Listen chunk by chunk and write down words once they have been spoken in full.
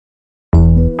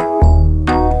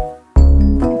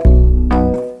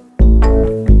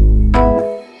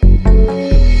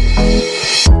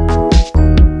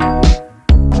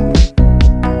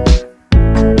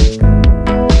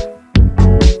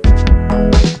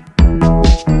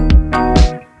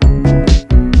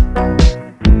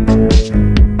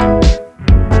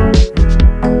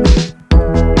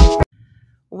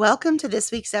Welcome to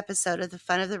this week's episode of the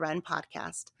Fun of the Run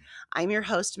podcast. I'm your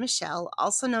host, Michelle,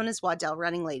 also known as Waddell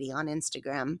Running Lady on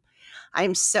Instagram.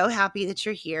 I'm so happy that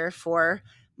you're here for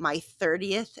my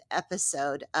 30th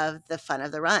episode of the Fun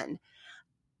of the Run.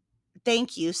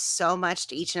 Thank you so much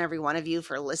to each and every one of you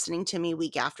for listening to me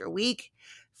week after week,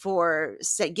 for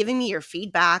giving me your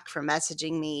feedback, for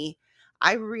messaging me.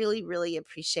 I really, really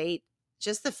appreciate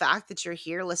just the fact that you're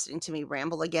here listening to me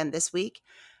ramble again this week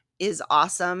is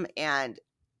awesome, and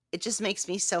it just makes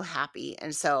me so happy.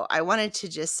 And so I wanted to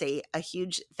just say a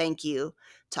huge thank you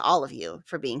to all of you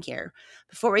for being here.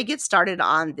 Before we get started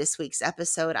on this week's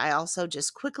episode, I also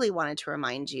just quickly wanted to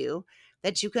remind you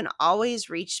that you can always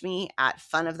reach me at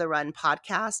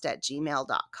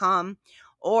funoftherunpodcast@gmail.com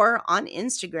or on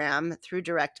Instagram through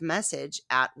direct message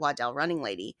at Waddell Running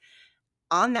Lady.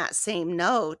 On that same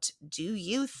note, do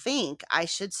you think I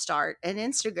should start an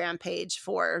Instagram page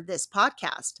for this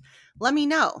podcast? Let me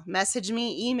know. Message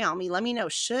me, email me. Let me know.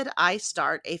 Should I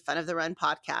start a Fun of the Run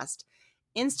podcast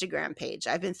Instagram page?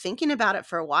 I've been thinking about it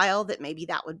for a while, that maybe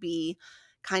that would be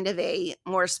kind of a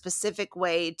more specific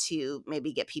way to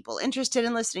maybe get people interested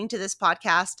in listening to this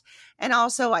podcast. And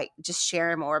also I just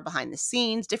share more behind the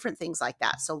scenes, different things like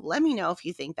that. So let me know if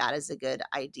you think that is a good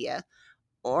idea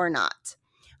or not.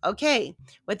 Okay,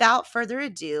 without further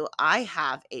ado, I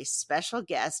have a special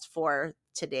guest for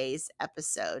today's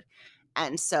episode.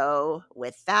 And so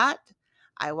with that,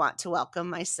 I want to welcome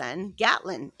my son,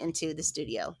 Gatlin, into the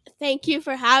studio. Thank you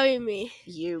for having me.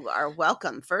 You are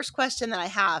welcome. First question that I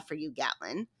have for you,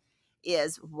 Gatlin,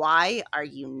 is why are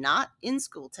you not in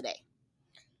school today?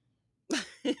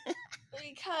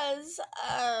 Because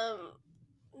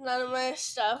none of my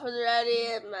stuff was ready,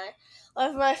 and I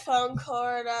left my phone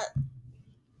cord at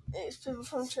people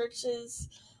from church's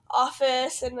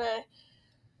office, and I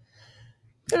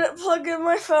couldn't plug in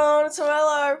my phone, so my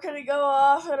alarm couldn't go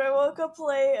off, and I woke up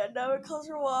late, and now my clothes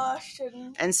are washed.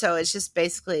 And so it's just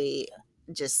basically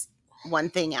just one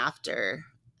thing after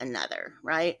another,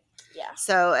 right? Yeah.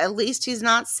 So at least he's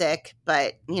not sick,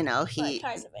 but he I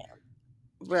kind of am.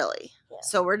 Really? Yeah.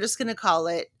 So we're just going to call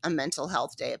it a mental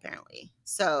health day, apparently.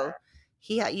 So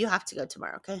you have to go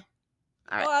tomorrow, okay?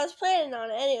 All right. Well, I was planning on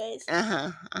it anyways.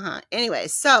 Anyway,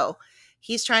 so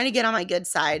he's trying to get on my good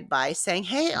side by saying,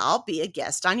 hey, I'll be a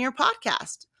guest on your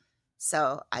podcast.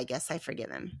 So I guess I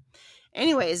forgive him.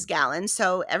 Anyways, Gatlin,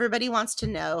 so everybody wants to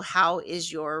know, how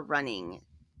is your running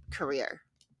career?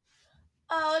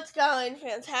 Oh, it's going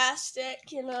fantastic.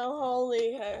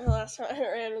 Holy, last time I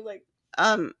ran was like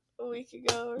a week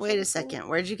ago. Wait a second.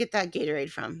 Where'd you get that Gatorade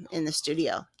from in the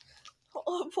studio?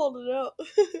 I pulled it out.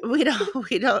 We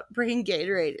don't bring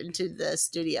Gatorade into the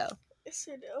studio. Yes,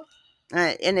 I do.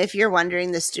 And if you're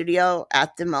wondering, the studio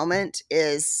at the moment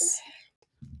is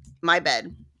my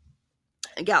bed.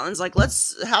 And Gatlin's like,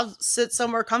 let's sit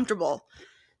somewhere comfortable.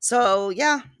 So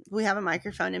yeah, we have a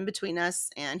microphone in between us,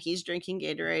 and he's drinking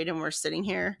Gatorade, and we're sitting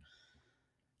here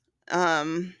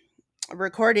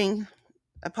recording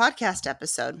a podcast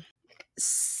episode.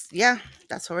 Yeah,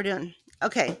 that's what we're doing.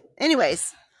 Okay.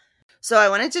 Anyways, so I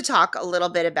wanted to talk a little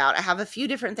bit about, I have a few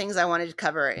different things I wanted to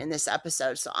cover in this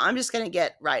episode, so I'm just going to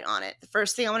get right on it. The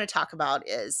first thing I want to talk about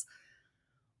is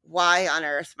why on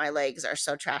earth my legs are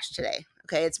so trashed today.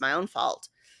 Okay, it's my own fault.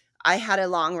 I had a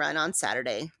long run on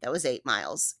Saturday that was 8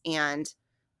 miles, and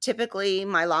typically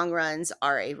my long runs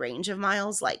are a range of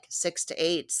miles, like 6 to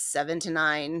 8, 7 to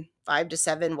 9, 5 to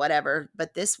 7, whatever.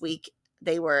 But this week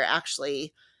they were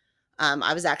actually,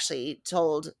 I was actually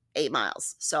told 8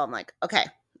 miles. So I'm like, okay,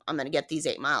 I'm going to get these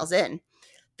 8 miles in.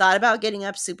 Thought about getting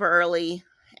up super early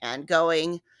and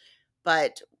going,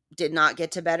 but did not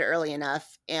get to bed early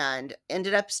enough and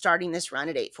ended up starting this run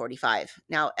at 8:45.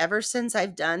 Now, ever since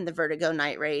I've done the Vertigo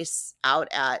night race out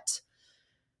at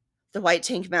the White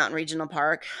Tank Mountain Regional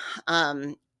Park,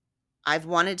 I've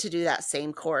wanted to do that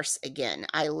same course again.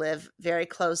 I live very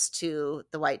close to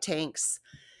the White Tanks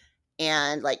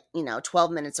and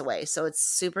 12 minutes away. So it's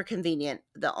super convenient.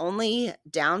 The only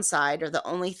downside, or the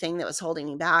only thing that was holding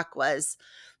me back, was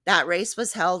that race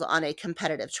was held on a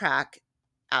competitive track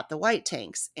at the White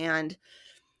Tanks. And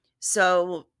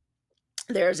so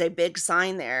there's a big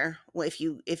sign there if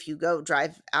you go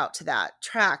drive out to that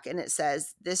track, and it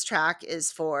says, this track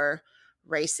is for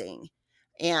racing,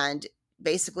 and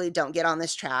basically don't get on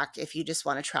this track if you just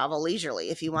want to travel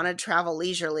leisurely. If you want to travel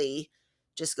leisurely,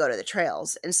 just go to the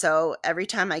trails. And so every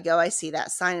time I go, I see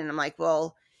that sign, and I'm like,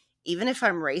 well, even if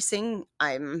I'm racing,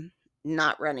 I'm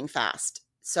not running fast.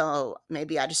 So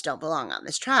maybe I just don't belong on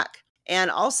this track. And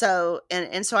also,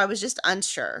 and so I was just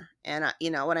unsure. And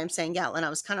what I'm saying, Gatlin, I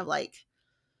was kind of like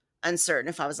uncertain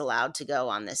if I was allowed to go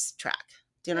on this track.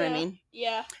 Do you know what I mean?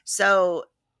 Yeah. So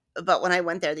but when I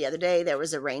went there the other day, there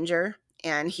was a ranger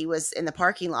and he was in the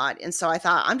parking lot. And so I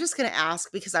thought, I'm just going to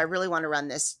ask because I really want to run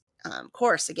this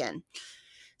course again.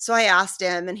 So I asked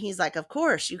him and he's like, of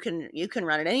course you can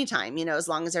run it anytime, as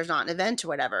long as there's not an event or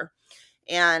whatever.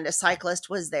 And a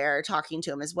cyclist was there talking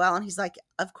to him as well. And he's like,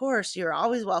 of course, you're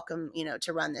always welcome,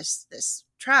 to run this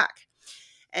track.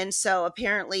 And so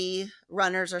apparently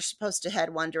runners are supposed to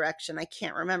head one direction. I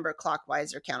can't remember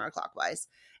clockwise or counterclockwise.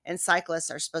 And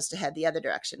cyclists are supposed to head the other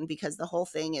direction because the whole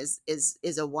thing is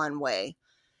a one way.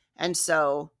 And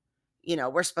so,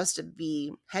 we're supposed to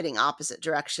be heading opposite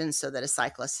directions so that a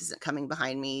cyclist isn't coming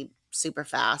behind me super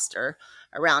fast or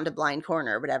around a blind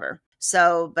corner or whatever.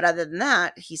 So, but other than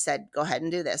that, he said, go ahead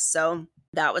and do this. So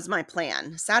that was my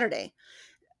plan Saturday.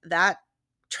 That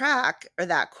track or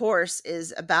that course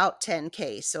is about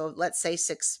 10K. So let's say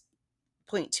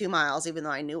 6.2 miles, even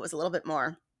though I knew it was a little bit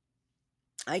more.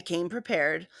 I came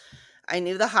prepared. I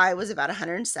knew the high was about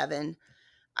 107.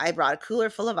 I brought a cooler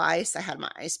full of ice. I had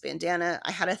my ice bandana.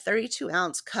 I had a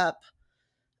 32-ounce cup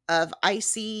of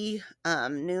icy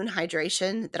noon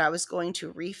hydration that I was going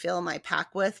to refill my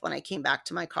pack with when I came back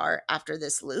to my car after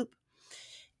this loop.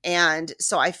 And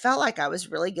so I felt like I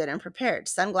was really good and prepared.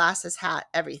 Sunglasses, hat,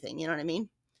 everything. You know what I mean?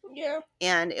 Yeah.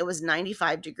 And it was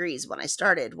 95 degrees when I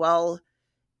started. Well,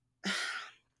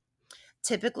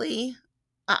 typically,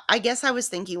 I guess I was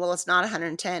thinking, well, it's not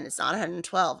 110. It's not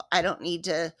 112. I don't need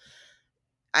to,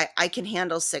 I can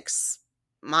handle 6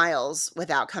 miles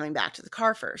without coming back to the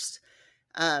car first.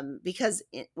 Because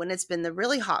when it's been the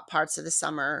really hot parts of the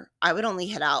summer, I would only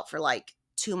head out for like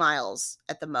 2 miles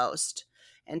at the most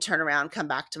and turn around, come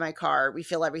back to my car,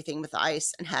 refill everything with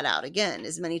ice and head out again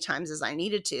as many times as I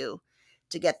needed to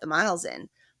get the miles in.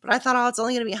 But I thought, oh, it's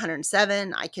only going to be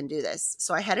 107. I can do this.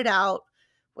 So I headed out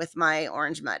with my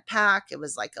orange mud pack. It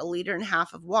was like 1.5 liters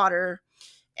of water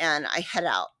and I head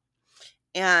out.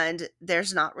 And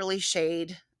there's not really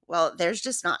shade. Well, there's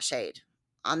just not shade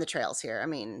on the trails here. I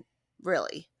mean,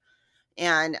 really.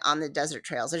 And on the desert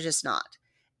trails, there's just not.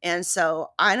 And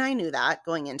so I knew that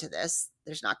going into this,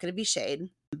 there's not going to be shade.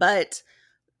 But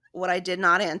what I did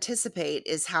not anticipate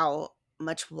is how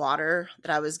much water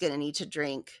that I was going to need to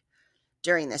drink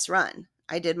during this run.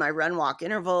 I did my run walk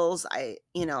intervals. I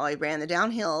ran the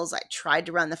downhills. I tried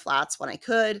to run the flats when I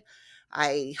could.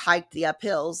 I hiked the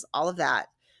uphills, all of that.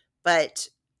 But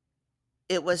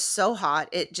it was so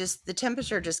hot. The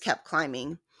temperature just kept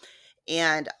climbing.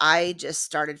 And I just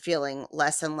started feeling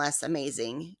less and less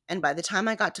amazing. And by the time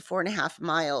I got to 4.5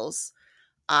 miles,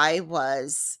 I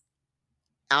was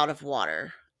out of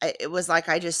water. It was like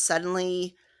I just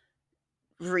suddenly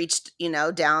reached,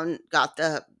 down, got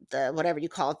the whatever you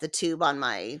call it, the tube on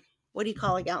my, what do you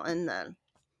call it, Gatlin? The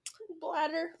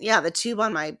bladder. Yeah, the tube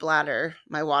on my bladder,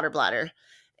 my water bladder,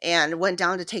 and went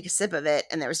down to take a sip of it,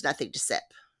 and there was nothing to sip.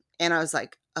 And I was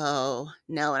like, oh,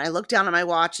 no. And I looked down at my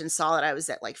watch and saw that I was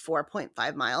at like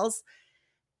 4.5 miles.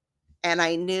 And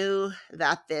I knew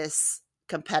that this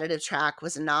competitive track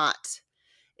was not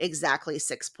exactly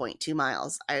 6.2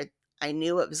 miles. I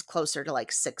knew it was closer to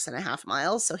like 6.5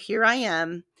 miles. So here I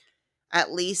am,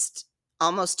 at least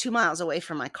almost 2 miles away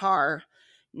from my car,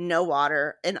 no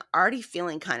water, and already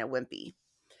feeling kind of wimpy.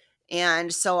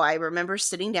 And so I remember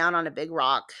sitting down on a big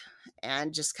rock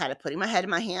and just kind of putting my head in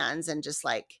my hands and just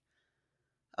like,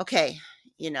 okay,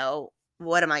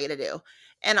 what am I going to do?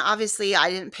 And obviously I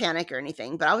didn't panic or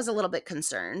anything, but I was a little bit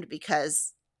concerned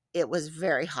because it was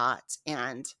very hot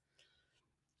and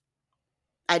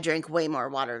I drank way more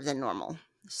water than normal.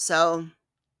 So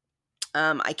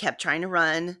I kept trying to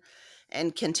run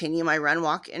and continue my run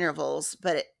walk intervals,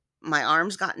 but my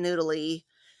arms got noodly.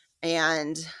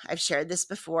 And I've shared this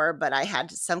before, but I had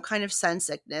some kind of sun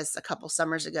sickness a couple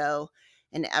summers ago.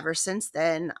 And ever since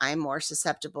then, I'm more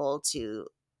susceptible to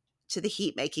the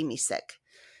heat making me sick.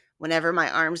 Whenever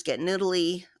my arms get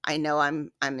noodly, I know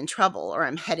I'm in trouble or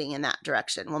I'm heading in that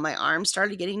direction. Well, my arms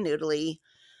started getting noodly.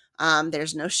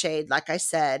 There's no shade, like I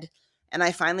said. And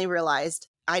I finally realized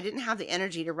I didn't have the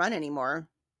energy to run anymore.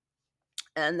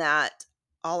 And that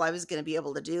all I was going to be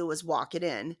able to do was walk it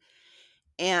in.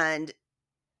 And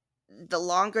the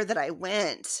longer that I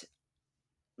went,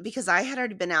 because I had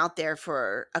already been out there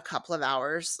for a couple of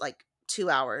hours, like 2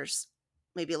 hours,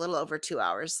 maybe a little over 2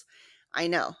 hours. I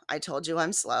know, I told you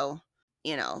I'm slow.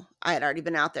 I had already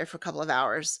been out there for a couple of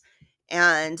hours.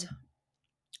 And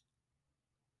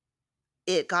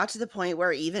it got to the point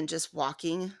where even just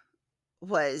walking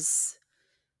was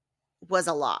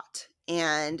a lot.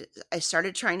 And I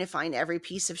started trying to find every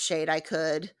piece of shade I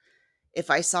could. If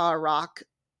I saw a rock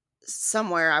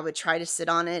somewhere, I would try to sit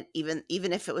on it, even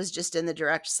if it was just in the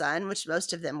direct sun, which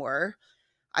most of them were.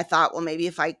 I thought, well, maybe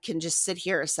if I can just sit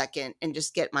here a second and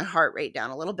just get my heart rate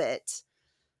down a little bit,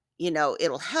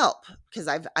 it'll help, because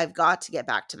I've got to get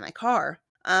back to my car.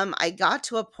 I got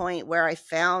to a point where I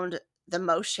found the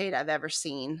most shade I've ever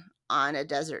seen on a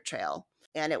desert trail.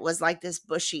 And it was like this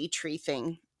bushy tree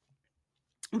thing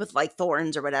with like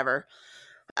thorns or whatever.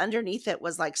 Underneath it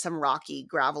was like some rocky,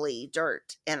 gravelly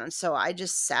dirt. And so I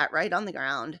just sat right on the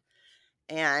ground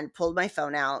and pulled my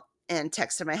phone out and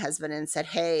texted my husband and said,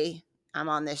 hey, I'm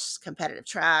on this competitive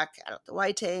track out at the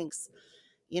White Tanks.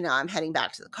 I'm heading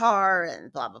back to the car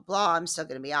and blah, blah, blah. I'm still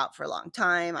going to be out for a long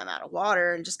time. I'm out of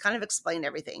water, and just kind of explained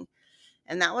everything.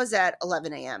 And that was at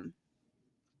 11 a.m.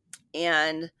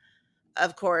 And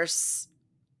of course,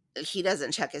 he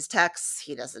doesn't check his texts.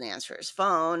 He doesn't answer his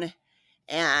phone.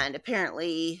 And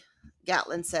apparently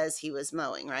Gatlin says he was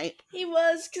mowing, right? He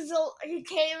was, because he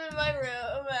came in my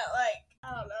room at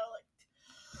I don't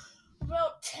know,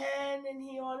 about 10, and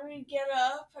he wanted me to get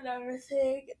up and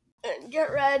everything and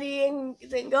get ready and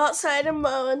then go outside and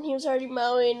mow, and he was already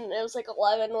mowing, and it was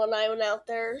 11 when I went out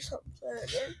there or something.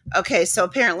 Okay, so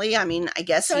apparently, I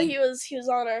guess he was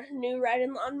on our new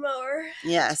riding lawnmower.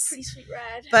 Yes. Pretty sweet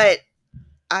ride. But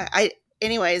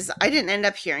anyways, I didn't end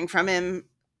up hearing from him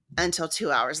until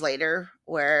 2 hours later,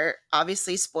 where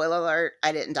obviously, spoiler alert,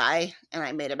 I didn't die and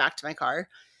I made it back to my car.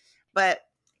 But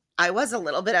I was a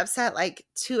little bit upset,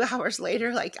 2 hours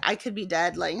later, I could be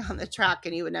dead laying on the track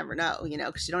and you would never know,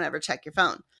 because you don't ever check your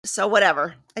phone. So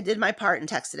whatever, I did my part and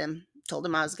texted him, told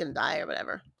him I was going to die or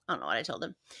whatever. I don't know what I told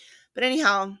him. But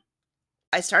anyhow,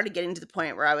 I started getting to the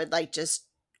point where I would just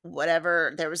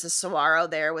whatever. There was a saguaro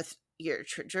there with your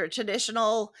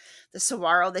traditional, the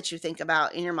saguaro that you think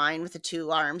about in your mind with the two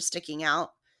arms sticking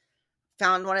out.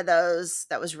 Found one of those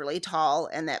that was really tall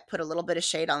and that put a little bit of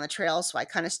shade on the trail. So I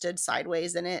kind of stood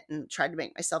sideways in it and tried to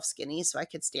make myself skinny so I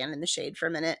could stand in the shade for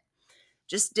a minute.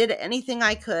 Just did anything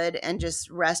I could and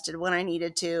just rested when I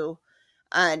needed to.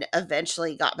 And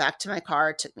eventually got back to my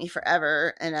car. It took me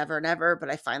forever and ever,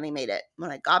 but I finally made it. When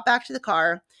I got back to the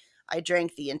car, I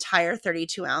drank the entire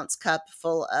 32-ounce cup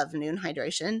full of Noon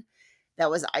Hydration that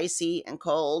was icy and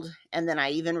cold. And then I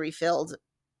even refilled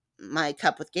my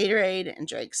cup with Gatorade and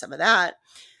drank some of that.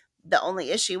 The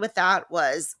only issue with that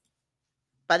was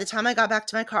by the time I got back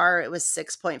to my car, it was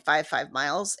 6.55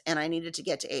 miles and I needed to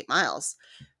get to 8 miles.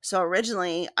 So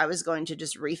originally I was going to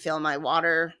just refill my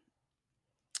water,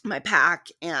 my pack,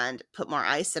 and put more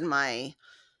ice in my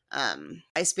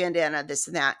ice bandana, this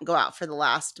and that, and go out for the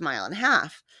last mile and a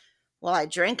half. Well, I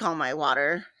drank all my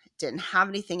water, didn't have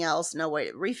anything else, no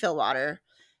way to refill water.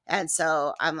 And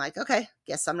so I'm like, okay,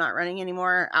 guess I'm not running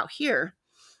anymore out here.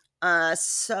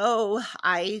 So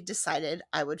I decided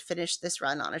I would finish this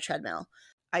run on a treadmill.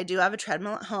 I do have a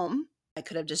treadmill at home. I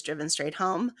could have just driven straight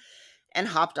home and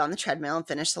hopped on the treadmill and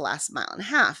finished the last mile and a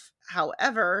half.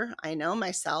 However, I know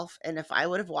myself, and if I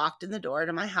would have walked in the door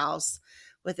to my house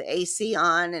with the AC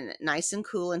on and nice and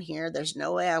cool in here, there's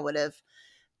no way I would have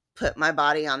put my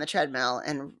body on the treadmill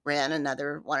and ran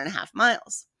another 1.5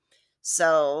 miles.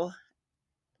 So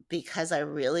because I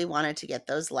really wanted to get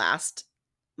those last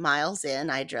miles in,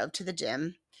 I drove to the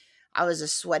gym. I was a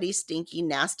sweaty, stinky,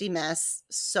 nasty mess.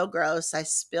 So gross. I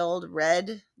spilled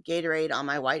red Gatorade on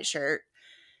my white shirt.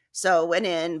 So went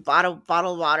in, bought a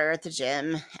bottle of water at the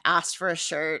gym, asked for a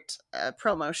shirt, a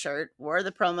promo shirt, wore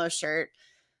the promo shirt,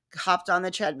 hopped on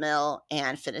the treadmill,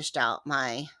 and finished out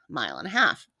my mile and a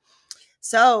half.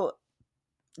 So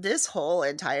this whole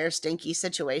entire stinky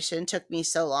situation took me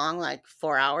so long,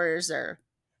 4 hours or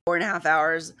 4.5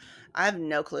 hours. I have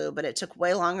no clue, but it took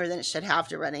way longer than it should have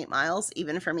to run 8 miles,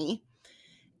 even for me.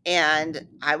 And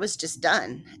I was just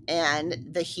done.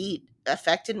 And the heat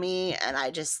affected me, and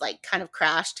I just kind of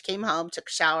crashed, came home, took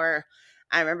a shower.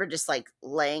 I remember just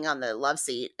laying on the love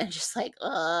seat and just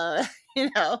I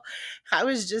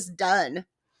was just done.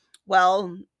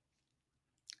 Well,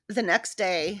 the next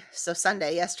day, so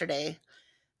Sunday, yesterday,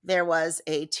 there was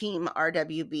a Team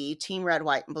RWB, Team Red,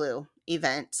 White, and Blue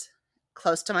event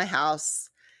close to my house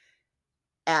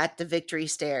at the Victory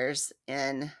Stairs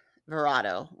in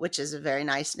Verrado, which is a very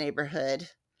nice neighborhood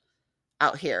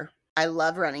out here. I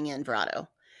love running in Verrado.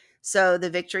 So the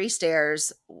Victory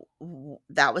Stairs,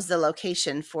 that was the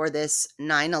location for this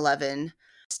 9/11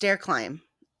 stair climb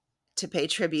to pay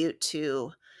tribute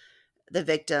to the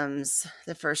victims,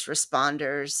 the first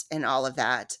responders, and all of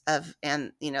that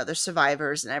and the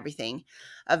survivors and everything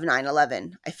of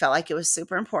 9/11. I felt like it was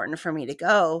super important for me to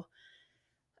go.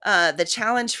 The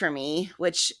challenge for me,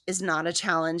 which is not a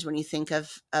challenge when you think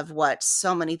of what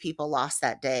so many people lost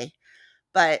that day,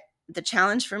 but the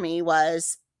challenge for me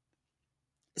was,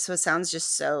 so it sounds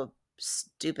just so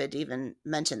stupid to even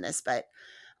mention this, but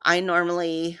I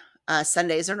normally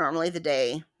Sundays are normally the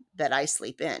day that I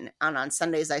sleep in. And on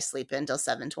Sundays, I sleep in till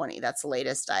 7:20. That's the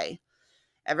latest I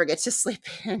ever get to sleep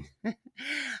in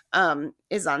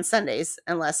is on Sundays,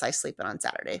 unless I sleep in on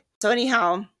Saturday. So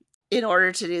anyhow, in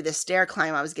order to do this stair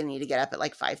climb, I was going to need to get up at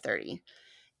like 5:30.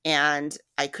 And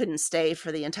I couldn't stay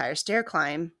for the entire stair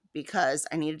climb because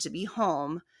I needed to be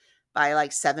home by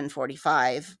like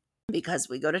 7:45 because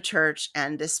we go to church.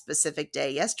 And this specific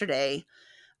day yesterday,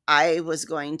 I was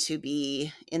going to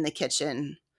be in the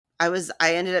kitchen. I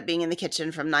ended up being in the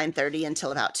kitchen from 9:30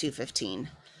 until about 2:15.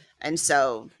 And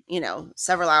so,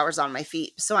 several hours on my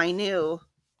feet. So I knew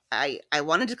I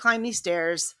wanted to climb these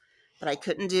stairs, but I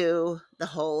couldn't do the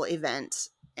whole event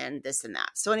and this and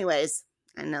that. So anyways,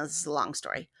 I know this is a long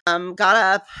story. Got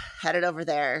up, headed over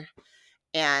there,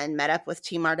 and met up with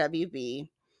Team RWB,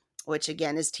 which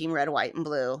again is Team Red, White, and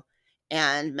Blue,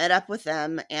 and met up with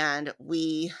them, and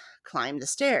we climbed the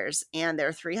stairs. And there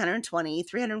are 320,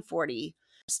 340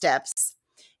 steps,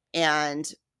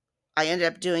 and I ended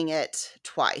up doing it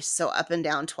twice, so up and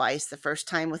down twice. The first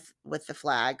time with the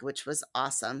flag, which was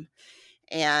awesome,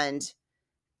 and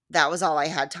that was all I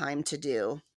had time to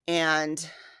do, and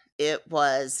it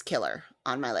was killer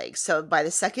on my legs. So by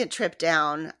the second trip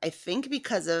down, I think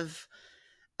because of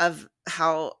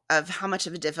how much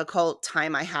of a difficult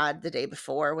time I had the day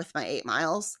before with my 8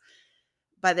 miles,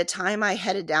 by the time I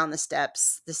headed down the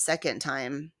steps the second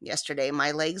time yesterday,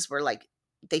 my legs were like,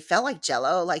 they felt like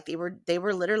jello, like they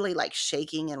were literally like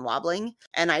shaking and wobbling.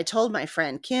 And I told my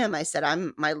friend Kim, I said,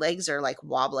 my legs are like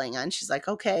wobbling. And she's like,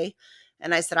 okay.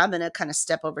 And I said, I'm going to kind of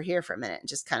step over here for a minute and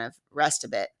just kind of rest a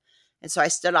bit. And so I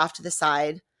stood off to the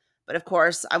side. But of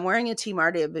course, I'm wearing a Team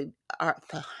RWB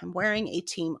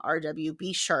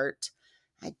shirt.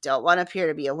 I don't want to appear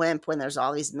to be a wimp when there's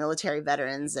all these military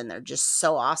veterans and they're just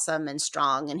so awesome and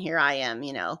strong. And here I am,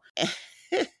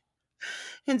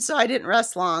 And so I didn't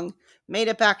rest long, made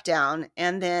it back down,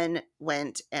 and then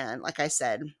went and, like I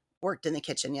said, worked in the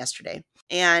kitchen yesterday.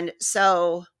 And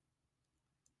so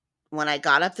when I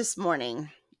got up this morning,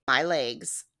 my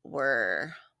legs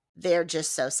they're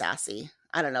just so sassy.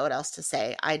 I don't know what else to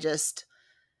say.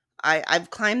 I've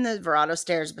climbed the Verado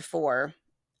stairs before.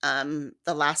 The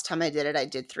last time I did it, I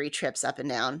did 3 trips up and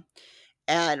down,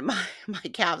 and my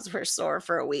calves were sore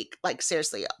for a week, like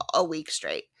seriously, a week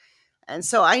straight. And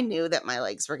so I knew that my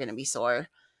legs were going to be sore,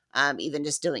 even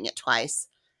just doing it twice.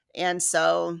 And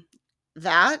so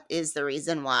that is the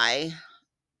reason why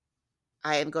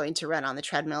I am going to run on the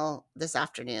treadmill this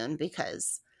afternoon,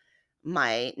 because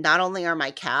not only are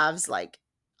my calves like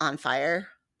on fire,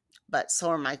 but so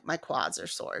are my quads are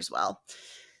sore as well.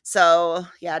 So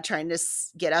yeah, trying to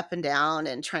get up and down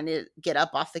and trying to get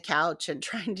up off the couch and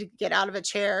trying to get out of a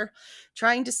chair,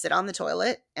 trying to sit on the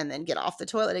toilet and then get off the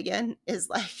toilet again is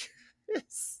like,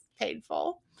 it's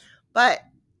painful, but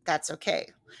that's okay.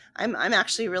 I'm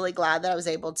actually really glad that I was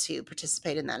able to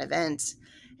participate in that event.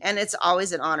 And it's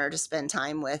always an honor to spend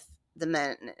time with the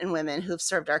men and women who've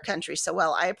served our country so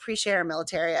well. I appreciate our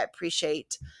military. I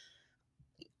appreciate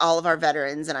all of our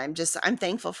veterans, and I'm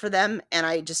thankful for them. And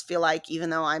I just feel like, even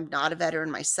though I'm not a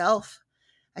veteran myself,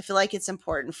 I feel like it's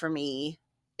important for me.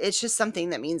 It's just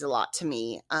something that means a lot to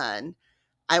me, and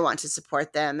I want to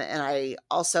support them. And I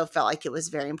also felt like it was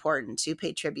very important to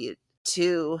pay tribute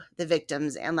to the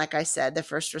victims. And like I said, the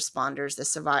first responders,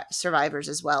 the survivors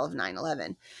as well of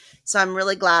 9/11. So I'm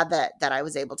really glad that I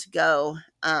was able to go.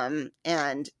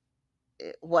 And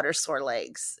what are sore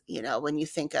legs, when you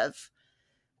think of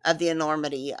the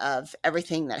enormity of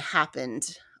everything that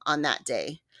happened on that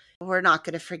day. We're not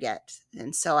going to forget.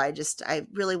 And so I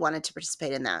really wanted to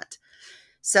participate in that.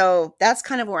 So that's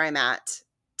kind of where I'm at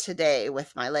today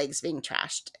with my legs being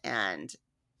trashed. And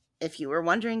if you were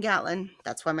wondering, Gatlin,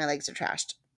 that's why my legs are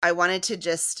trashed. I wanted to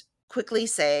just quickly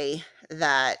say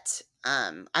that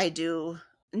I do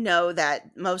know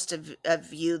that most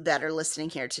of you that are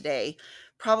listening here today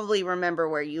probably remember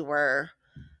where you were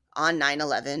on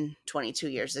 9/11 22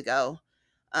 years ago.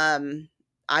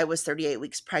 I was 38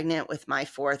 weeks pregnant with my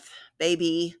 4th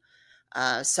baby.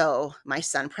 So my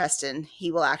son, Preston,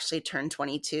 he will actually turn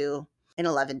 22 in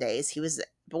 11 days. He was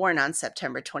born on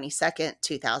September 22nd,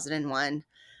 2001.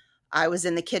 I was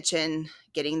in the kitchen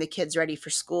getting the kids ready for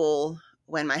school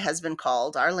when my husband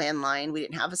called our landline. We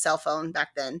didn't have a cell phone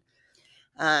back then.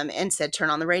 And said, turn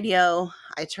on the radio.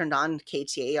 I turned on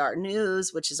KTAR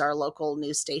News, which is our local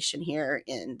news station here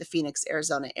in the Phoenix,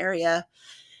 Arizona area.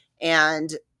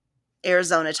 And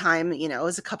Arizona time,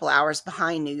 is a couple hours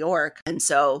behind New York. And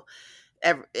so,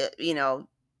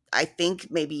 I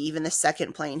think maybe even the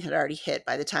second plane had already hit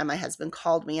by the time my husband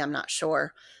called me. I'm not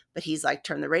sure. But he's like,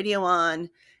 turn the radio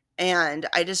on. And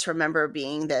I just remember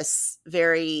being this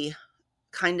very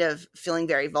kind of feeling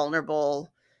very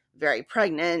vulnerable, very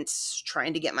pregnant,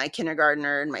 trying to get my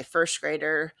kindergartner and my first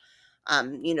grader,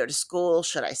 to school.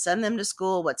 Should I send them to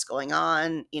school? What's going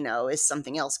on? Is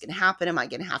something else going to happen? Am I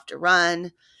going to have to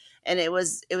run? And it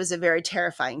was a very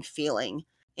terrifying feeling.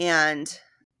 And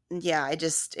yeah,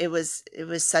 it was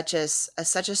such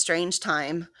a strange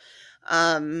time.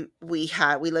 We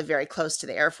lived very close to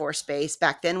the Air Force Base.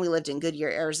 Back then we lived in Goodyear,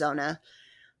 Arizona,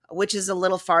 which is a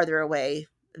little farther away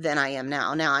than I am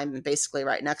now. Now I'm basically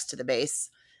right next to the base.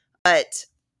 But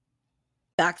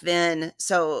back then,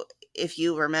 so if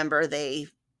you remember, they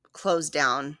closed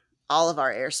down all of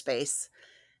our airspace.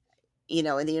 In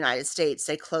the United States,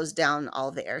 they closed down all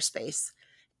of the airspace.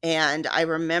 And I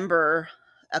remember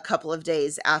a couple of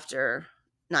days after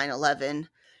 9/11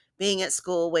 being at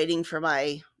school waiting for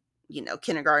my,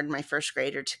 kindergarten, my first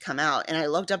grader to come out. And I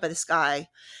looked up at the sky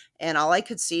and all I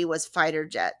could see was fighter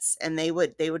jets. And they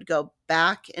would go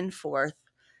back and forth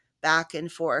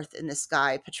in the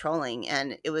sky patrolling.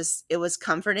 And it was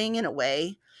comforting in a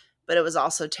way, but it was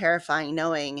also terrifying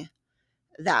knowing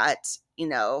that,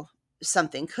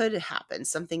 something could happen,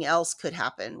 something else could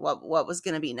happen, what was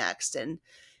going to be next. And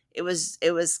it was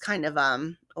kind of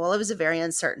it was a very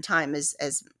uncertain time,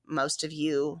 as most of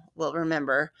you will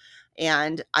remember.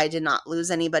 And I did not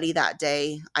lose anybody that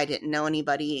day. I didn't know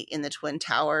anybody in the Twin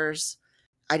Towers.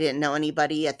 I didn't know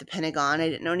anybody at the Pentagon. I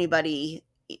didn't know anybody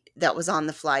that was on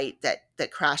the flight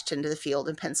that crashed into the field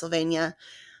in Pennsylvania.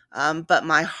 But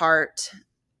my heart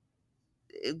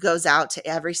goes out to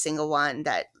every single one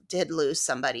that did lose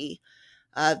somebody.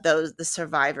 The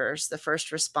survivors, the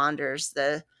first responders,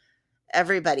 the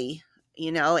everybody,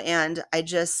 and I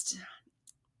just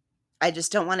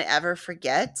don't want to ever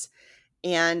forget.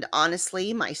 And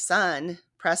honestly, my son,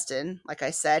 Preston, like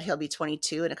I said, he'll be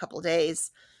 22 in a couple of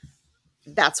days.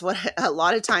 That's what a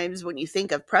lot of times when you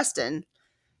think of Preston,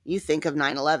 you think of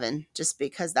 9/11, just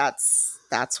because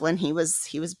that's when he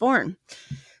was born.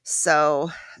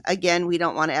 So again, we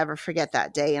don't want to ever forget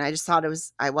that day. And I just thought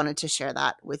I wanted to share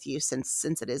that with you since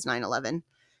it is 9/11,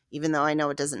 even though I know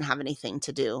it doesn't have anything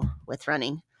to do with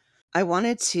running. I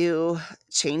wanted to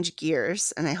change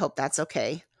gears, and I hope that's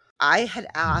okay. I had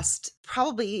asked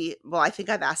I think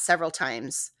I've asked several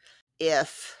times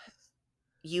if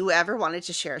you ever wanted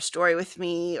to share a story with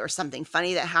me or something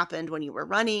funny that happened when you were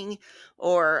running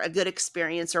or a good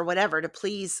experience or whatever, to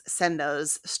please send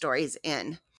those stories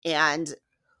in. And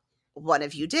one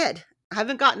of you did. I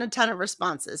haven't gotten a ton of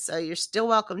responses, so you're still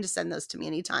welcome to send those to me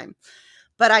anytime.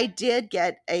 But I did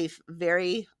get a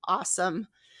very awesome,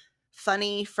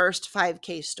 funny first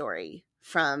 5K story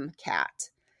from Kat.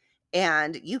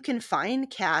 And you can find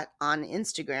Kat on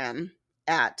Instagram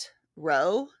at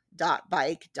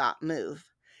row.bike.move.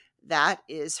 That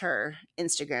is her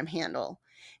Instagram handle.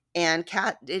 And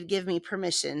Kat did give me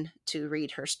permission to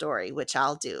read her story, which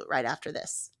I'll do right after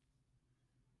this.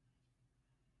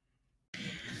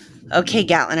 Okay,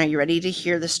 Gatlin, are you ready to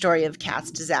hear the story of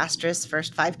Kat's disastrous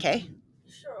first 5K?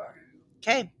 Sure.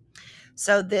 Okay.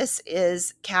 So this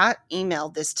is, Kat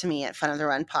emailed this to me at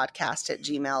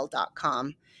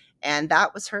funoftherunpodcast@gmail.com. And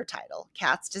that was her title,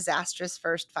 Kat's disastrous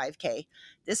first 5K.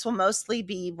 This will mostly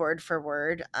be word for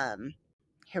word.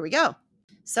 Here we go.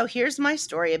 So here's my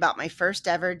story about my first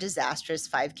ever disastrous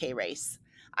 5K race.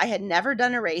 I had never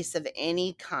done a race of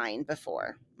any kind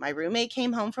before. My roommate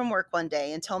came home from work one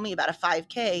day and told me about a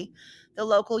 5K the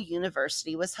local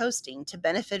university was hosting to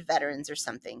benefit veterans or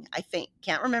something. I think,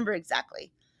 can't remember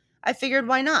exactly. I figured,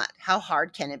 why not? How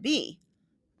hard can it be?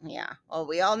 Yeah, well,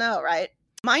 we all know, right?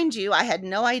 Mind you, I had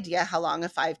no idea how long a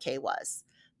 5K was.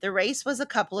 The race was a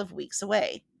couple of weeks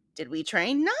away. Did we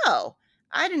train? No.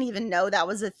 I didn't even know that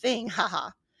was a thing.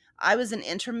 Haha. I was an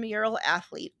intramural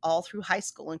athlete all through high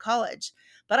school and college,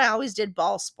 but I always did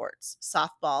ball sports,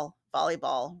 softball,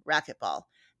 volleyball, racquetball,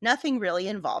 nothing really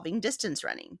involving distance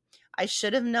running. I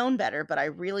should have known better, but I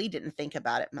really didn't think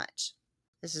about it much.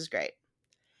 This is great.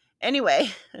 Anyway,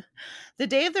 the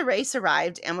day of the race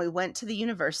arrived and we went to the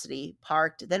university,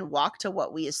 parked, then walked to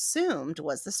what we assumed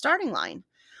was the starting line.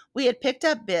 We had picked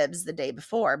up bibs the day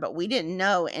before, but we didn't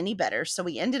know any better, so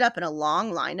we ended up in a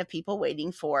long line of people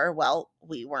waiting for, well,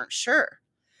 we weren't sure.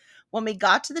 When we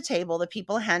got to the table, the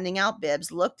people handing out bibs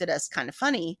looked at us kind of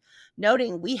funny,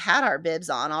 noting we had our bibs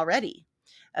on already.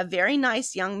 A very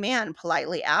nice young man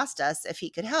politely asked us if he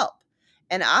could help.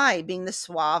 And I, being the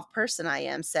suave person I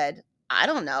am, said, I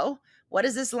don't know. What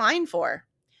is this line for?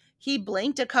 He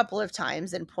blinked a couple of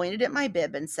times and pointed at my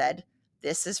bib and said,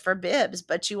 This is for bibs,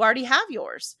 but you already have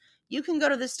yours. You can go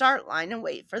to the start line and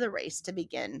wait for the race to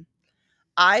begin.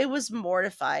 I was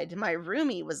mortified. My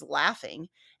roomie was laughing,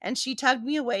 and she tugged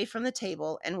me away from the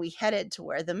table, and we headed to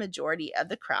where the majority of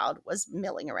the crowd was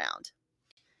milling around.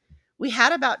 We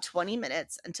had about 20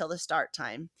 minutes until the start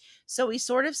time, so we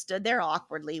sort of stood there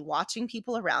awkwardly, watching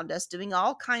people around us doing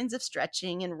all kinds of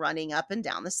stretching and running up and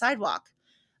down the sidewalk.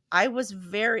 I was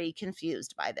very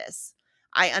confused by this.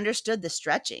 I understood the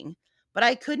stretching, but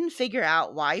I couldn't figure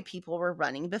out why people were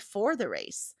running before the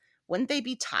race. Wouldn't they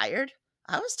be tired?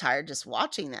 I was tired just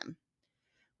watching them.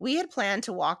 We had planned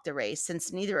to walk the race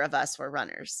since neither of us were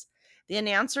runners. The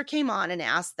announcer came on and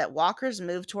asked that walkers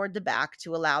move toward the back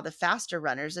to allow the faster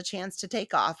runners a chance to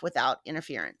take off without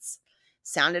interference.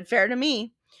 Sounded fair to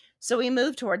me, so we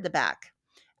moved toward the back.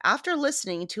 After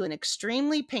listening to an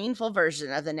extremely painful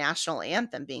version of the national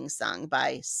anthem being sung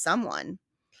by someone,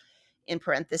 in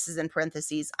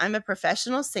parentheses, I'm a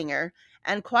professional singer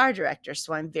and choir director,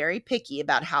 so I'm very picky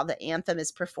about how the anthem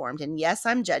is performed, and yes,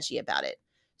 I'm judgy about it.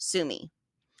 Sue me.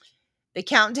 The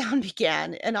countdown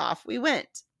began, and off we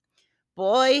went.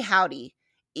 Boy, howdy.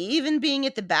 Even being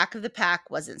at the back of the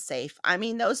pack wasn't safe. I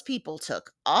mean, those people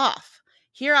took off.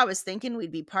 Here I was thinking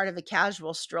we'd be part of a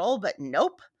casual stroll, but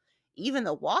nope. Even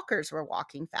the walkers were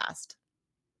walking fast.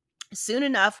 Soon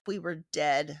enough, we were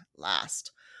dead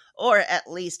last. Or at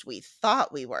least we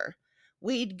thought we were.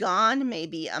 We'd gone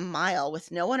maybe a mile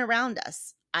with no one around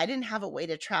us. I didn't have a way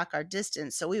to track our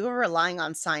distance, so we were relying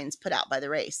on signs put out by the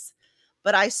race.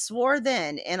 But I swore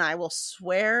then, and I will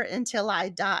swear until I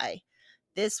die,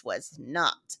 this was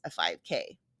not a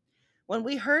 5K. When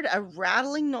we heard a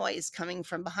rattling noise coming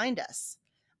from behind us,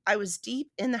 I was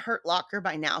deep in the hurt locker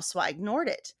by now, so I ignored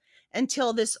it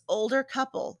until this older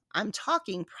couple, I'm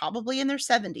talking probably in their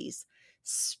 70s,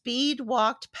 speed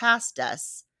walked past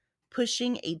us,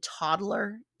 pushing a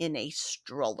toddler in a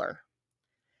stroller.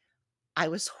 I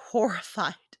was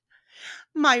horrified.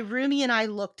 My roomie and I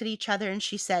looked at each other and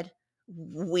she said,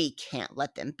 "We can't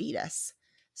let them beat us."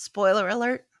 Spoiler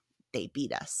alert, they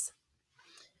beat us.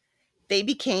 They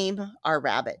became our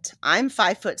rabbit. I'm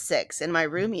 5'6" and my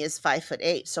roomie is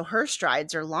 5'8", so her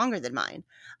strides are longer than mine.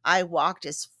 I walked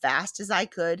as fast as I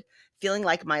could, feeling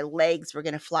like my legs were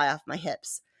going to fly off my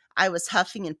hips. I was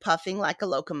huffing and puffing like a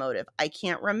locomotive. I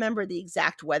can't remember the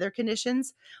exact weather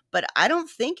conditions, but I don't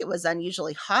think it was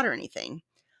unusually hot or anything.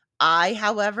 I,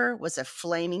 however, was a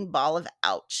flaming ball of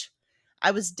ouch.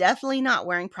 I was definitely not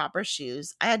wearing proper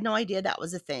shoes. I had no idea that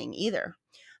was a thing either.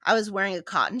 I was wearing a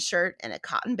cotton shirt and a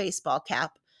cotton baseball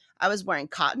cap. I was wearing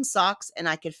cotton socks and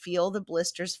I could feel the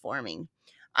blisters forming.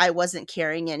 I wasn't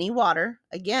carrying any water.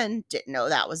 Again, didn't know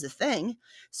that was a thing.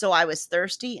 So I was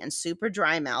thirsty and super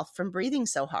dry mouthed from breathing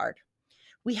so hard.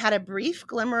 We had a brief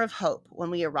glimmer of hope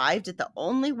when we arrived at the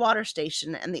only water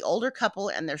station and the older couple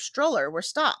and their stroller were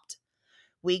stopped.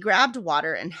 We grabbed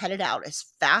water and headed out as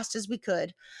fast as we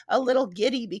could, a little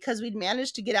giddy because we'd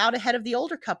managed to get out ahead of the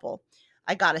older couple.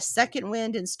 I got a second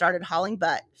wind and started hauling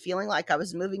butt, feeling like I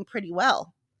was moving pretty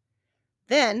well.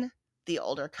 Then the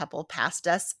older couple passed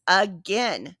us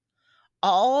again.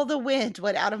 All the wind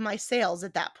went out of my sails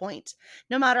at that point.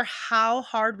 No matter how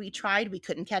hard we tried, we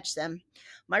couldn't catch them.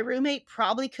 My roommate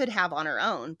probably could have on her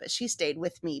own, but she stayed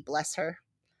with me, bless her.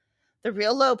 The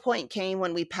real low point came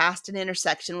when we passed an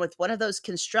intersection with one of those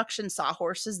construction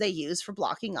sawhorses they use for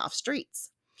blocking off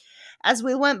streets. As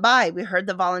we went by, we heard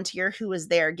the volunteer who was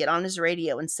there get on his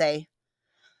radio and say,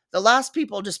 "The last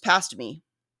people just passed me."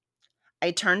 I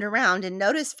turned around and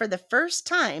noticed for the first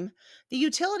time the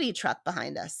utility truck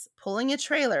behind us, pulling a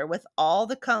trailer with all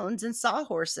the cones and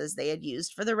sawhorses they had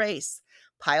used for the race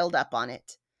piled up on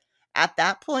it. At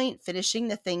that point, finishing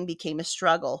the thing became a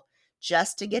struggle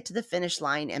just to get to the finish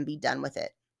line and be done with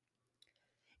it.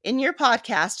 In your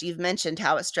podcast, you've mentioned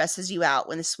how it stresses you out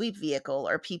when the sweep vehicle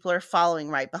or people are following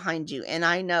right behind you, and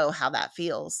I know how that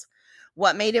feels.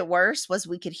 What made it worse was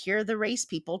we could hear the race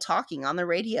people talking on the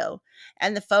radio,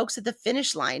 and the folks at the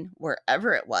finish line,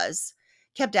 wherever it was,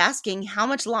 kept asking how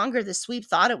much longer the sweep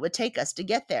thought it would take us to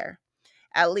get there.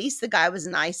 At least the guy was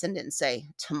nice and didn't say,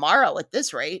 "Tomorrow at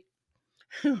this rate."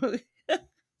 Sorry,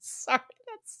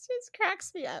 that just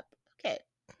cracks me up. Okay.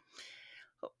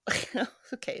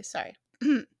 Okay, sorry.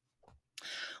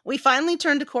 We finally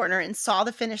turned a corner and saw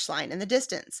the finish line in the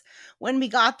distance. When we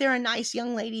got there, a nice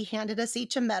young lady handed us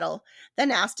each a medal,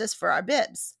 then asked us for our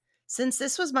bibs. Since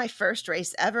this was my first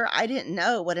race ever, I didn't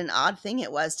know what an odd thing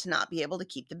it was to not be able to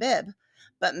keep the bib.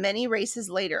 But many races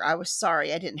later, I was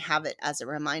sorry I didn't have it as a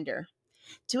reminder.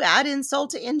 To add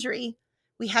insult to injury,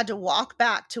 we had to walk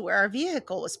back to where our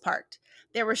vehicle was parked.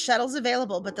 There were shuttles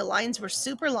available, but the lines were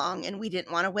super long and we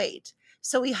didn't want to wait.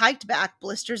 So we hiked back,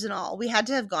 blisters and all. We had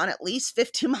to have gone at least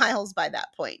 50 miles by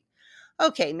that point.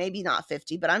 Okay, maybe not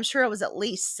 50, but I'm sure it was at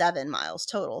least 7 miles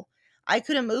total. I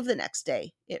couldn't move the next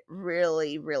day. It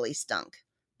really, really stunk.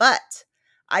 But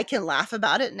I can laugh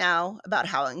about it now, about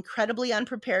how incredibly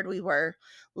unprepared we were,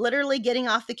 literally getting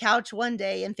off the couch one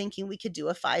day and thinking we could do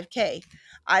a 5K.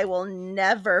 I will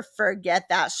never forget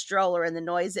that stroller and the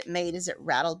noise it made as it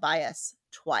rattled by us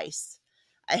twice.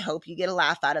 I hope you get a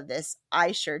laugh out of this.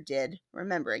 I sure did,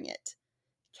 remembering it.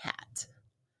 Cat.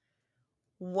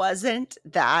 Wasn't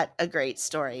that a great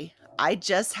story? I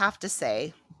just have to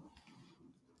say,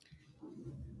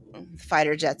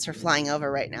 fighter jets are flying over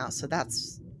right now, so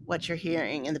that's what you're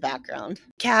hearing in the background.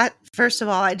 Kat, first of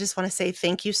all, I just want to say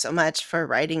thank you so much for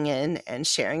writing in and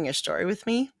sharing your story with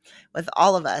me, with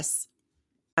all of us.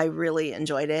 I really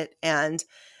enjoyed it, and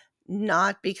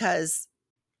not because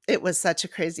it was such a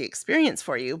crazy experience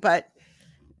for you, but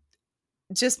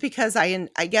just because I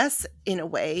guess in a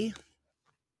way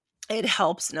it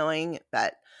helps knowing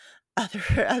that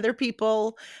other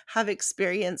people have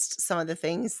experienced some of the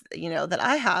things, that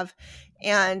I have.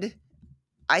 And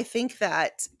I think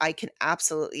that I can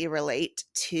absolutely relate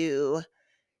to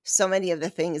so many of the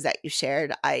things that you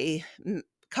shared. A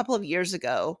couple of years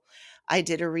ago, I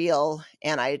did a reel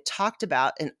and I talked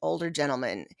about an older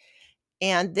gentleman.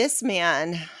 And this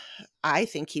man, I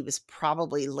think he was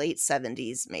probably late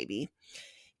 70s, maybe.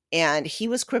 And he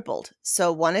was crippled.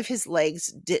 So one of his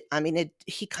legs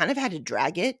he kind of had to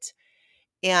drag it.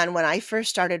 And when I first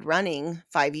started running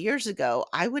 5 years ago,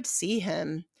 I would see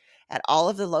him at all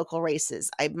of the local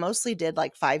races. I mostly did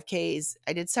like 5Ks.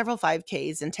 I did several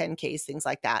 5Ks and 10Ks, things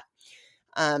like that.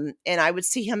 And I would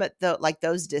see him at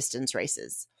those distance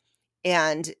races.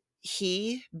 And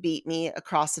he beat me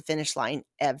across the finish line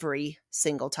every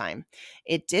single time.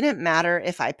 It didn't matter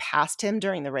if I passed him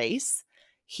during the race.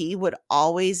 He would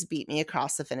always beat me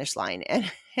across the finish line.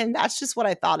 And that's just what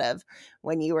I thought of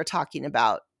when you were talking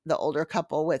about the older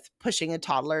couple with pushing a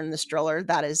toddler in the stroller.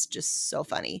 That is just so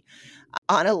funny.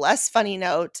 On a less funny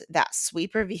note, that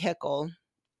sweeper vehicle,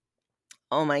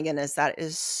 oh my goodness, that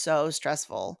is so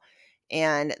stressful.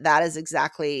 And that is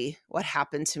exactly what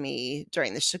happened to me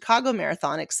during the Chicago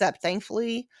Marathon, except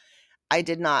thankfully, I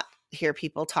did not hear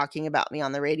people talking about me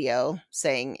on the radio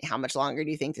saying, "How much longer do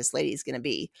you think this lady is going to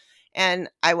be?" And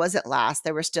I wasn't last.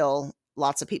 There were still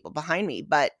lots of people behind me,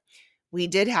 but we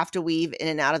did have to weave in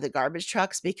and out of the garbage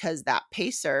trucks because that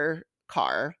Pacer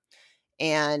car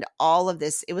and all of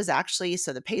this, it was actually,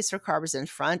 so the Pacer car was in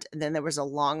front, and then there was a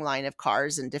long line of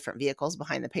cars and different vehicles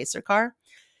behind the Pacer car.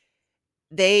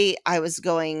 I was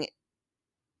going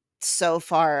so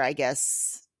far, I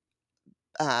guess,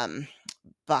 um,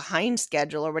 behind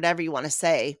schedule or whatever you want to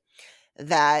say,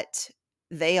 that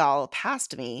they all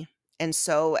passed me. And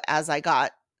so as I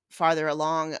got farther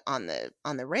along on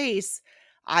the race,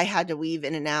 I had to weave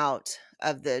in and out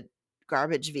of the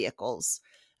garbage vehicles,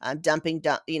 dumping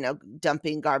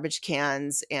garbage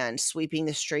cans and sweeping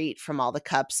the street from all the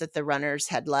cups that the runners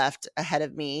had left ahead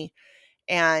of me.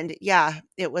 And yeah,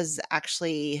 it was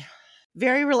actually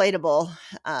very relatable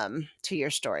to your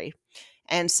story.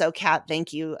 And so, Kat,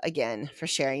 thank you again for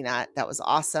sharing that. That was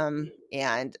awesome.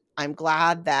 And I'm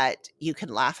glad that you can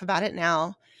laugh about it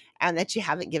now and that you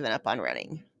haven't given up on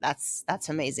running. That's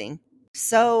amazing.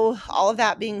 So, all of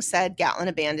that being said, Gatlin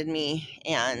abandoned me,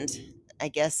 and I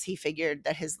guess he figured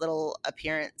that his little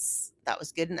appearance that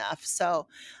was good enough. So,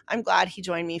 I'm glad he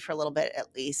joined me for a little bit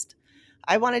at least.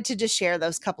 I wanted to just share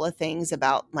those couple of things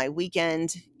about my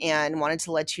weekend and wanted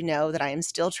to let you know that I am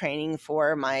still training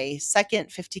for my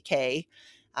second 50K,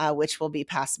 which will be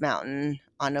Pass Mountain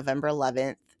on November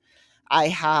 11th. I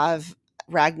have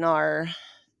Ragnar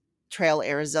Trail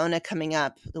Arizona coming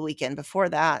up the weekend before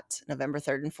that, November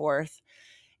 3rd and 4th.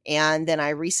 And then I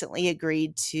recently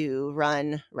agreed to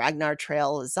run Ragnar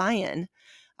Trail Zion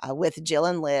with Jill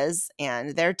and Liz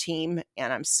and their team.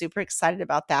 And I'm super excited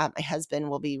about that. My husband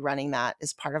will be running that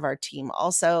as part of our team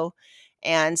also.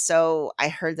 And so I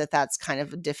heard that that's kind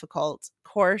of a difficult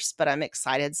course, but I'm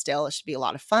excited still. It should be a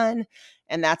lot of fun.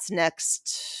 And that's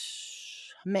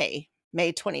next May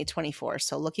 2024.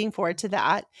 So looking forward to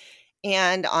that.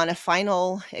 And on a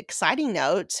final exciting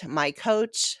note, my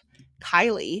coach,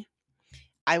 Kylie,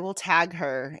 I will tag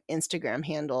her Instagram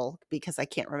handle because I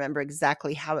can't remember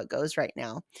exactly how it goes right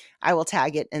now. I will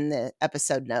tag it in the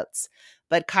episode notes.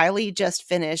 But Kylie just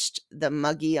finished the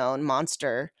Muggione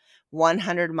Monster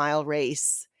 100-mile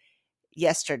race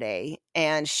yesterday,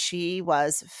 and she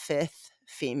was 5th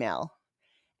female.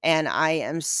 And I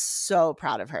am so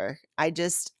proud of her. I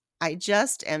just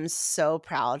am so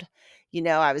proud.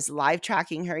 I was live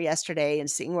tracking her yesterday and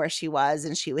seeing where she was,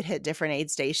 and she would hit different aid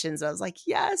stations. I was like,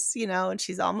 yes, and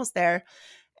she's almost there.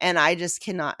 And I just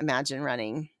cannot imagine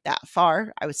running that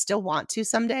far. I would still want to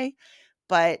someday,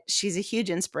 but she's a huge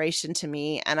inspiration to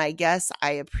me. And I guess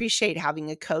I appreciate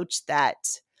having a coach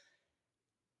that,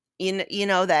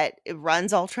 that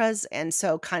runs ultras and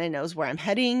so kind of knows where I'm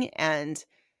heading and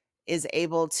is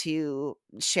able to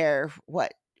share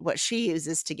what she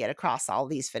uses to get across all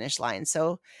these finish lines.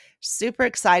 So super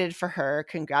excited for her.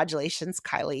 Congratulations,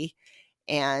 Kylie.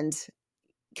 And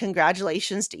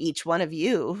congratulations to each one of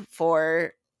you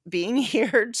for being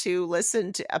here to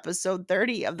listen to episode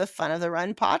 30 of the Fun of the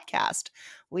Run podcast.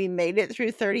 We made it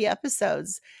through 30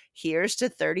 episodes. Here's to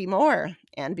 30 more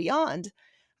and beyond.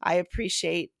 I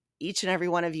appreciate each and every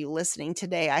one of you listening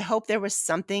today. I hope there was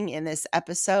something in this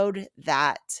episode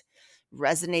that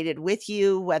resonated with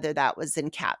you, whether that was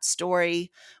in Kat's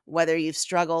story, whether you've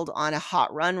struggled on a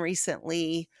hot run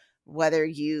recently, whether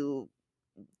you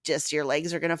just your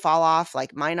legs are going to fall off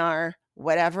like mine are,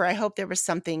 whatever. I hope there was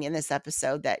something in this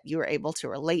episode that you were able to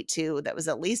relate to that was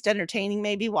at least entertaining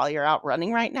maybe while you're out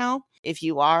running right now. If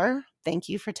you are, thank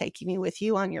you for taking me with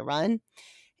you on your run.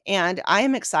 And I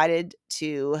am excited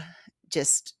to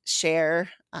just share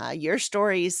your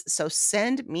stories. So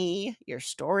send me your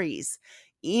stories.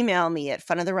 Email me at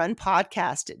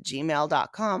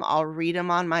funoftherunpodcast@gmail.com. I'll read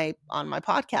them on my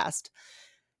podcast.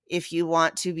 If you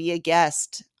want to be a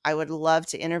guest, I would love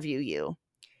to interview you.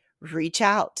 Reach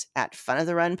out at Fun of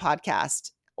the Run Podcast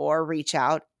or reach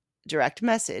out direct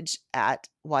message at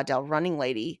Waddell Running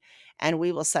Lady, and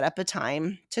we will set up a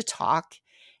time to talk,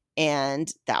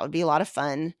 and that would be a lot of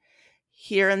fun.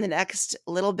 Here in the next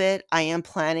little bit, I am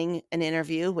planning an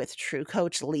interview with True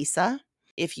Coach Lisa.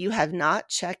 If you have not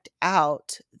checked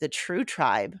out the True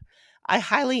Tribe, I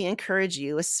highly encourage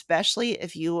you, especially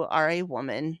if you are a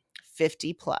woman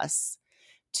 50 plus,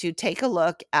 to take a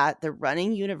look at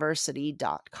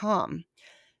therunninganiversity.com.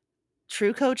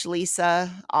 True Coach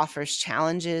Lisa offers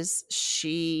challenges.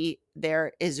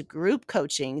 There is group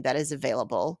coaching that is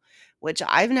available, which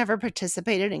I've never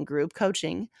participated in group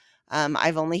coaching.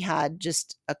 I've only had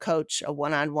just a coach, a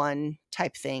one-on-one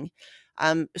type thing.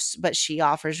 But she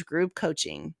offers group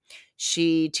coaching.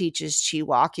 She teaches chi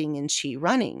walking and chi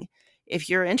running. If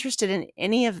you're interested in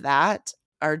any of that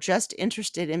or just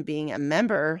interested in being a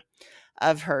member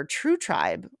of her True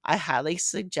Tribe, I highly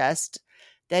suggest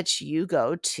that you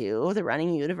go to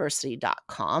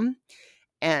therunninganiversity.com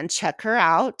and check her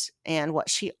out and what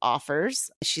she offers.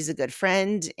 She's a good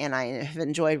friend, and I have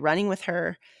enjoyed running with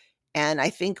her. And I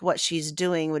think what she's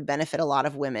doing would benefit a lot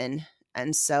of women.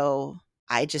 And so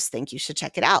I just think you should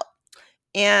check it out.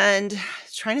 And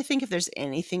trying to think if there's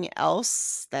anything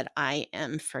else that I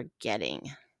am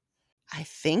forgetting. I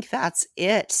think that's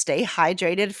it. Stay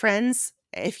hydrated, friends.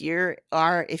 If you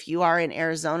are in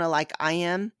Arizona like I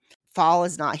am, fall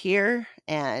is not here,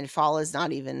 and fall is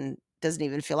doesn't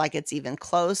even feel like it's even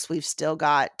close. We've still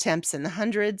got temps in the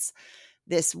hundreds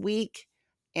this week.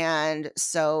 And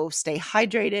so stay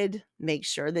hydrated. Make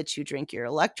sure that you drink your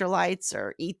electrolytes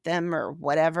or eat them or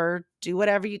whatever. Do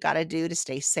whatever you got to do to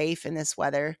stay safe in this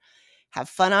weather. Have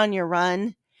fun on your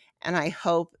run. And I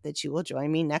hope that you will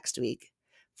join me next week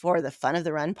for the Fun of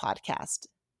the Run podcast.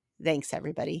 Thanks,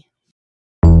 everybody.